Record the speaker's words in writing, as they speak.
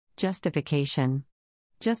Justification.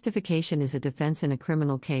 Justification is a defense in a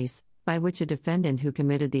criminal case, by which a defendant who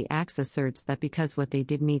committed the acts asserts that because what they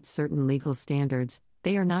did meets certain legal standards,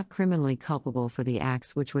 they are not criminally culpable for the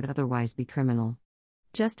acts which would otherwise be criminal.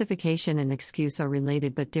 Justification and excuse are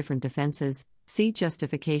related but different defenses. See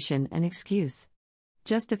justification and excuse.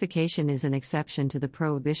 Justification is an exception to the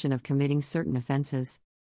prohibition of committing certain offenses.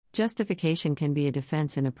 Justification can be a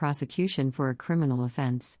defense in a prosecution for a criminal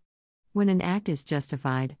offense. When an act is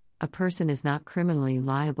justified, a person is not criminally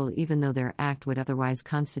liable even though their act would otherwise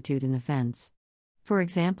constitute an offense. For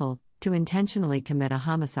example, to intentionally commit a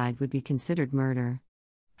homicide would be considered murder.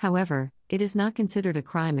 However, it is not considered a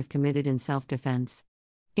crime if committed in self-defense.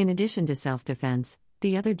 In addition to self-defense,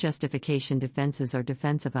 the other justification defenses are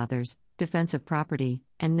defense of others, defense of property,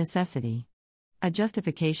 and necessity. A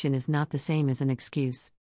justification is not the same as an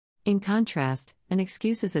excuse. In contrast, an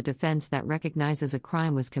excuse is a defense that recognizes a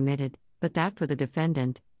crime was committed, but that for the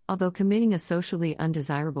defendant, although committing a socially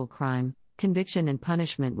undesirable crime, conviction and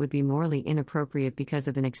punishment would be morally inappropriate because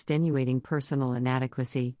of an extenuating personal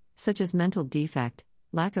inadequacy, such as mental defect,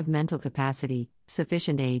 lack of mental capacity,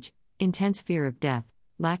 sufficient age, intense fear of death,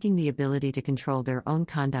 lacking the ability to control their own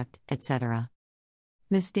conduct, etc.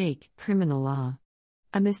 Mistake, criminal law.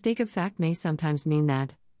 A mistake of fact may sometimes mean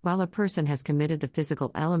that, while a person has committed the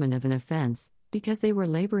physical element of an offense, because they were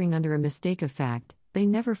laboring under a mistake of fact, they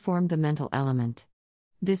never formed the mental element.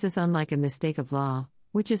 This is unlike a mistake of law,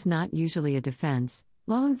 which is not usually a defense.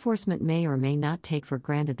 Law enforcement may or may not take for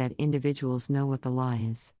granted that individuals know what the law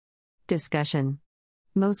is. Discussion.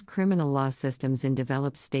 Most criminal law systems in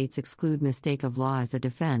developed states exclude mistake of law as a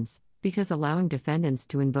defense, because allowing defendants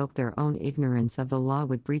to invoke their own ignorance of the law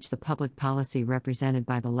would breach the public policy represented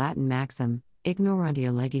by the Latin maxim,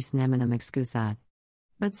 ignorantia legis neminem excusat.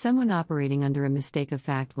 But someone operating under a mistake of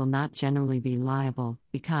fact will not generally be liable,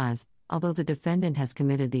 because, although the defendant has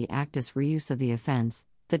committed the actus reus of the offense,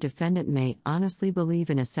 the defendant may honestly believe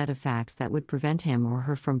in a set of facts that would prevent him or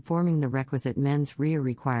her from forming the requisite mens rea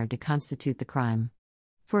required to constitute the crime.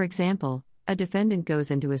 For example, a defendant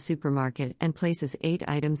goes into a supermarket and places 8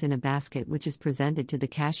 items in a basket which is presented to the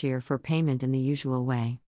cashier for payment in the usual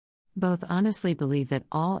way. Both honestly believe that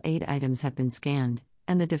all 8 items have been scanned,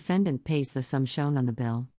 and the defendant pays the sum shown on the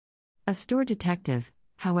bill. A store detective,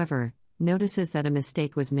 however, notices that a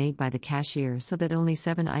mistake was made by the cashier so that only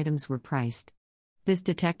 7 items were priced. This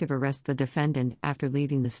detective arrests the defendant after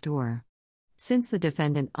leaving the store. Since the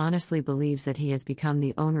defendant honestly believes that he has become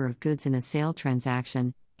the owner of goods in a sale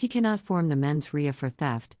transaction, he cannot form the mens rea for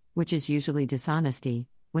theft, which is usually dishonesty,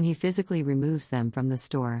 when he physically removes them from the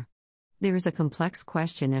store. There is a complex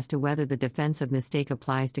question as to whether the defense of mistake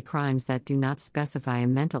applies to crimes that do not specify a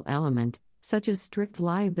mental element, such as strict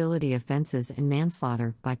liability offences and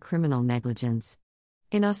manslaughter by criminal negligence.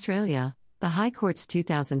 In Australia, the High Court's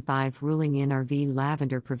 2005 ruling in R v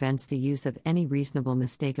Lavender prevents the use of any reasonable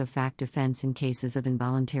mistake of fact defense in cases of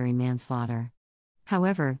involuntary manslaughter.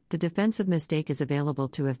 However, the defense of mistake is available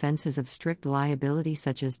to offences of strict liability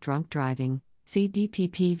such as drunk driving, see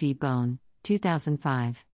DPP v Bone,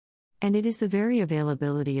 2005. And it is the very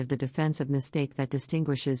availability of the defense of mistake that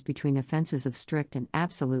distinguishes between offences of strict and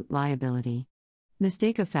absolute liability.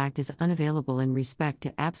 Mistake of fact is unavailable in respect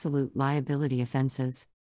to absolute liability offences.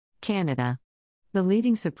 Canada. The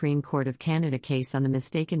leading Supreme Court of Canada case on the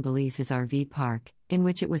mistaken belief is R v Park, in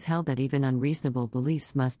which it was held that even unreasonable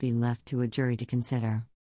beliefs must be left to a jury to consider.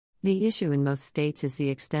 The issue in most states is the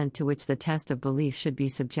extent to which the test of belief should be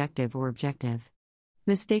subjective or objective.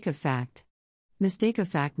 Mistake of fact. Mistake of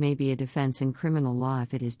fact may be a defense in criminal law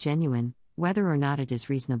if it is genuine, whether or not it is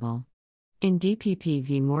reasonable. In DPP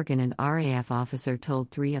v Morgan, an RAF officer told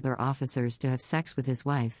 3 other officers to have sex with his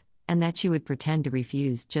wife, and that she would pretend to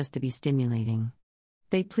refuse just to be stimulating.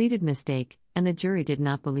 They pleaded mistake, and the jury did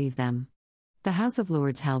not believe them. The House of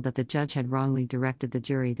Lords held that the judge had wrongly directed the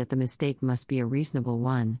jury that the mistake must be a reasonable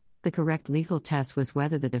one. The correct legal test was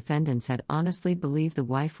whether the defendants had honestly believed the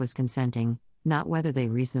wife was consenting, not whether they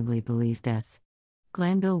reasonably believed this.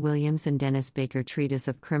 Glanville Williams and Dennis Baker Treatise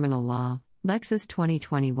of Criminal Law, Lexis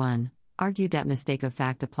 2021, argued that mistake of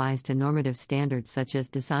fact applies to normative standards such as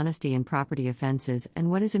dishonesty in property offenses and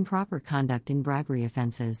what is improper conduct in bribery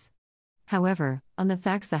offenses. However, on the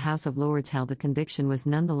facts, the House of Lords held the conviction was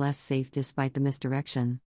nonetheless safe despite the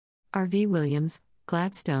misdirection. R v Williams,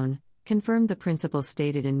 Gladstone, confirmed the principle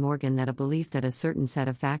stated in Morgan that a belief that a certain set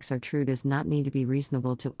of facts are true does not need to be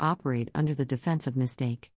reasonable to operate under the defense of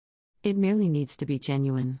mistake. It merely needs to be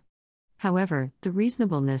genuine. However, the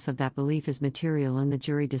reasonableness of that belief is material in the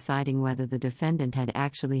jury deciding whether the defendant had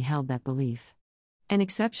actually held that belief. An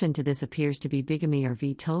exception to this appears to be bigamy R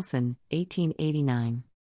v Tolson, 1889.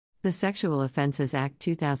 The Sexual Offences Act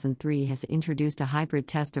 2003 has introduced a hybrid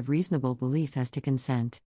test of reasonable belief as to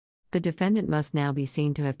consent. The defendant must now be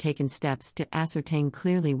seen to have taken steps to ascertain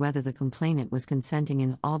clearly whether the complainant was consenting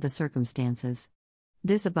in all the circumstances.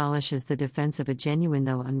 This abolishes the defense of a genuine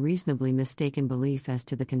though unreasonably mistaken belief as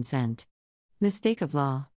to the consent. Mistake of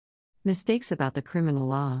law. Mistakes about the criminal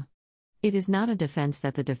law. It is not a defense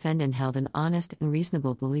that the defendant held an honest and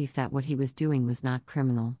reasonable belief that what he was doing was not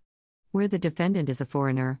criminal. Where the defendant is a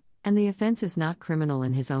foreigner, and the offense is not criminal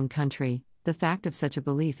in his own country, the fact of such a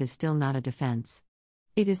belief is still not a defense.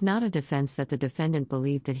 It is not a defense that the defendant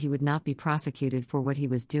believed that he would not be prosecuted for what he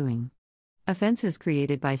was doing. Offenses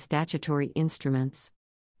created by statutory instruments.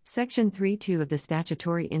 Section 3(2) of the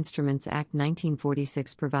Statutory Instruments Act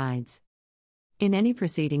 1946 provides, in any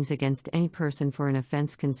proceedings against any person for an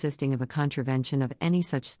offense consisting of a contravention of any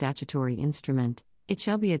such statutory instrument, it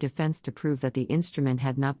shall be a defense to prove that the instrument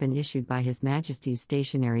had not been issued by His Majesty's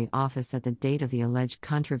stationary office at the date of the alleged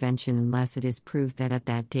contravention unless it is proved that at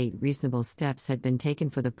that date reasonable steps had been taken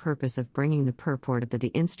for the purpose of bringing the purport of the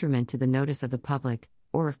instrument to the notice of the public,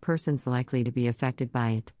 or of persons likely to be affected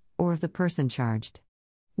by it, or of the person charged.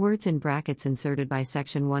 Words in brackets inserted by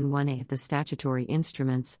Section 11A of the Statutory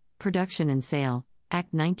Instruments, Production and Sale,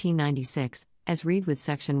 Act 1996, as read with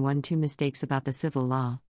Section 1(2). Mistakes about the civil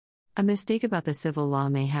law. A mistake about the civil law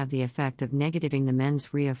may have the effect of negativing the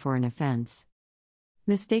mens rea for an offense.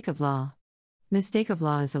 Mistake of law. Mistake of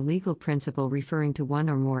law is a legal principle referring to one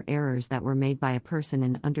or more errors that were made by a person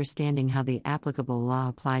in understanding how the applicable law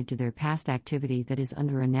applied to their past activity that is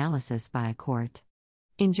under analysis by a court.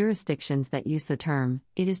 In jurisdictions that use the term,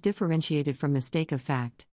 it is differentiated from mistake of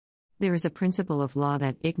fact. There is a principle of law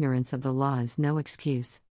that ignorance of the law is no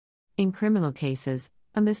excuse. In criminal cases,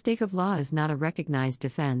 a mistake of law is not a recognized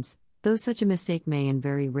defense, though such a mistake may in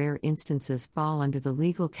very rare instances fall under the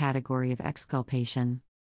legal category of exculpation.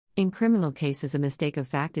 In criminal cases, a mistake of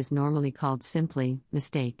fact is normally called simply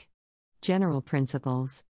mistake. General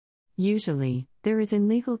principles. Usually, there is in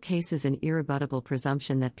legal cases an irrebuttable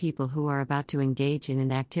presumption that people who are about to engage in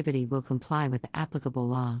an activity will comply with the applicable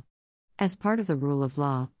law. As part of the rule of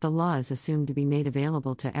law, the law is assumed to be made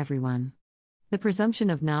available to everyone. The presumption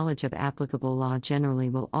of knowledge of applicable law generally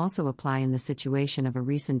will also apply in the situation of a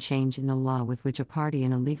recent change in the law with which a party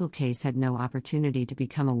in a legal case had no opportunity to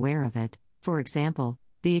become aware of it. For example,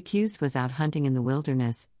 the accused was out hunting in the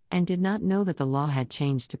wilderness and did not know that the law had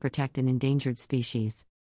changed to protect an endangered species.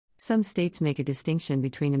 Some states make a distinction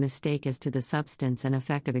between a mistake as to the substance and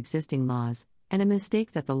effect of existing laws, and a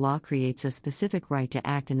mistake that the law creates a specific right to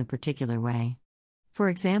act in a particular way. For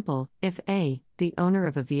example, if A, the owner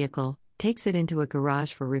of a vehicle, takes it into a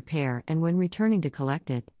garage for repair and when returning to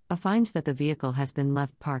collect it, finds that the vehicle has been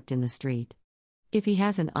left parked in the street. If he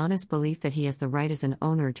has an honest belief that he has the right as an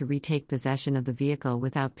owner to retake possession of the vehicle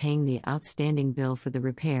without paying the outstanding bill for the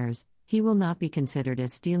repairs, he will not be considered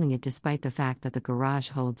as stealing it despite the fact that the garage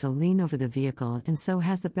holds a lien over the vehicle and so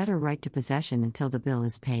has the better right to possession until the bill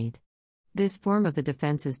is paid. This form of the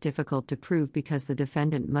defense is difficult to prove because the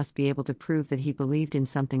defendant must be able to prove that he believed in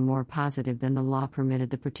something more positive than the law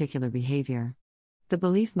permitted the particular behavior. The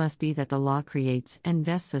belief must be that the law creates and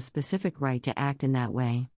vests a specific right to act in that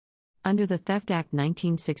way. Under the Theft Act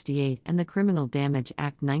 1968 and the Criminal Damage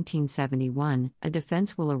Act 1971, a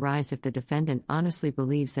defense will arise if the defendant honestly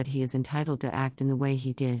believes that he is entitled to act in the way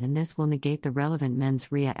he did, and this will negate the relevant mens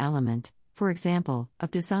rea element, for example, of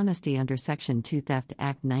dishonesty under Section 2 Theft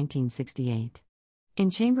Act 1968. In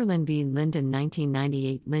Chamberlain v. Linden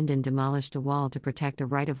 1998, Linden demolished a wall to protect a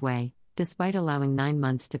right-of-way. Despite allowing 9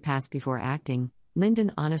 months to pass before acting,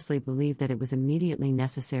 Linden honestly believed that it was immediately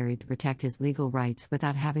necessary to protect his legal rights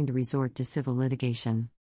without having to resort to civil litigation.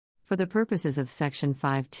 For the purposes of Section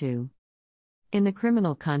 5(2). In the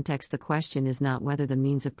criminal context, the question is not whether the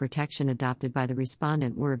means of protection adopted by the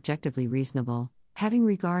respondent were objectively reasonable, having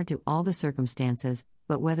regard to all the circumstances,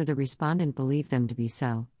 but whether the respondent believed them to be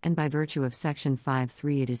so, and by virtue of Section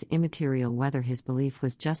 5(3) it is immaterial whether his belief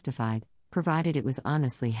was justified, provided it was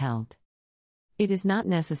honestly held. It is not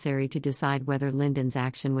necessary to decide whether Linden's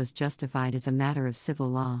action was justified as a matter of civil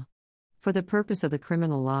law. For the purpose of the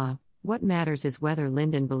criminal law, what matters is whether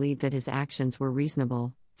Linden believed that his actions were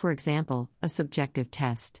reasonable, for example, a subjective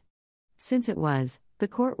test. Since it was, the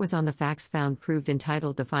court was on the facts found proved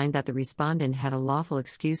entitled to find that the respondent had a lawful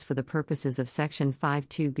excuse for the purposes of Section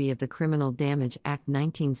 5(2)(b) of the Criminal Damage Act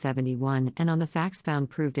 1971 and on the facts found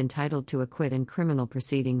proved entitled to acquit and criminal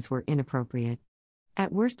proceedings were inappropriate.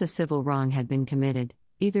 At worst, a civil wrong had been committed,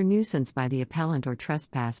 either nuisance by the appellant or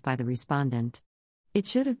trespass by the respondent. It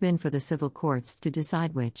should have been for the civil courts to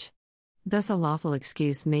decide which. Thus, a lawful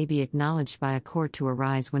excuse may be acknowledged by a court to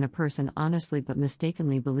arise when a person honestly but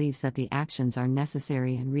mistakenly believes that the actions are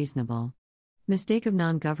necessary and reasonable. Mistake of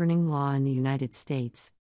non-governing law in the United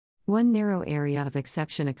States. One narrow area of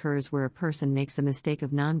exception occurs where a person makes a mistake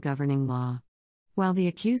of non-governing law. While the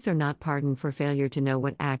accused are not pardoned for failure to know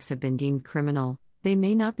what acts have been deemed criminal, they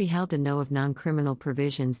may not be held to know of non-criminal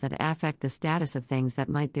provisions that affect the status of things that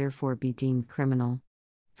might therefore be deemed criminal.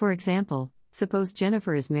 For example, suppose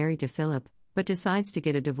Jennifer is married to Philip, but decides to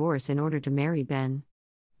get a divorce in order to marry Ben.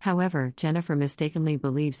 However, Jennifer mistakenly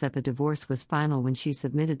believes that the divorce was final when she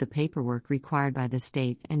submitted the paperwork required by the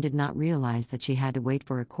state and did not realize that she had to wait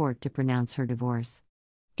for a court to pronounce her divorce.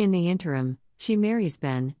 In the interim, she marries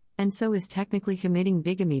Ben, and so is technically committing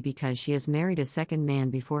bigamy because she has married a second man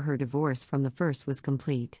before her divorce from the first was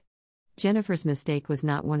complete. Jennifer's mistake was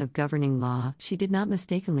not one of governing law. She did not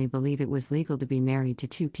mistakenly believe it was legal to be married to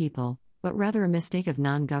two people, but rather a mistake of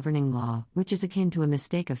non-governing law, which is akin to a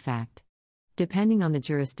mistake of fact. Depending on the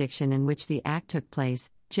jurisdiction in which the act took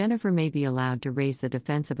place, Jennifer may be allowed to raise the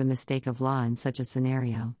defense of a mistake of law in such a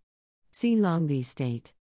scenario. See Long v. State.